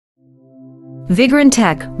Vigorun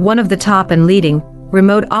Tech, one of the top and leading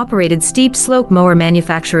remote-operated steep-slope mower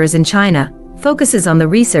manufacturers in China, focuses on the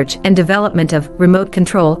research and development of remote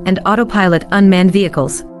control and autopilot unmanned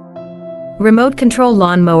vehicles. Remote control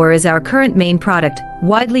lawn mower is our current main product,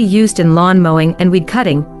 widely used in lawn mowing and weed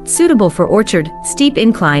cutting, suitable for orchard, steep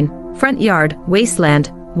incline, front yard,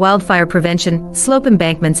 wasteland, wildfire prevention, slope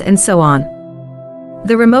embankments and so on.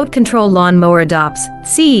 The remote control lawn mower adopts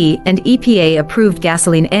CE and EPA-approved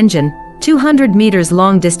gasoline engine, 200 meters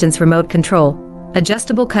long distance remote control,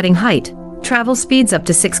 adjustable cutting height, travel speeds up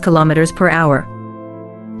to 6 kilometers per hour.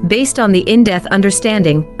 Based on the in-depth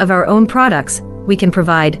understanding of our own products, we can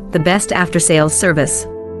provide the best after-sales service.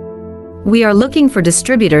 We are looking for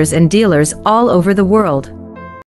distributors and dealers all over the world.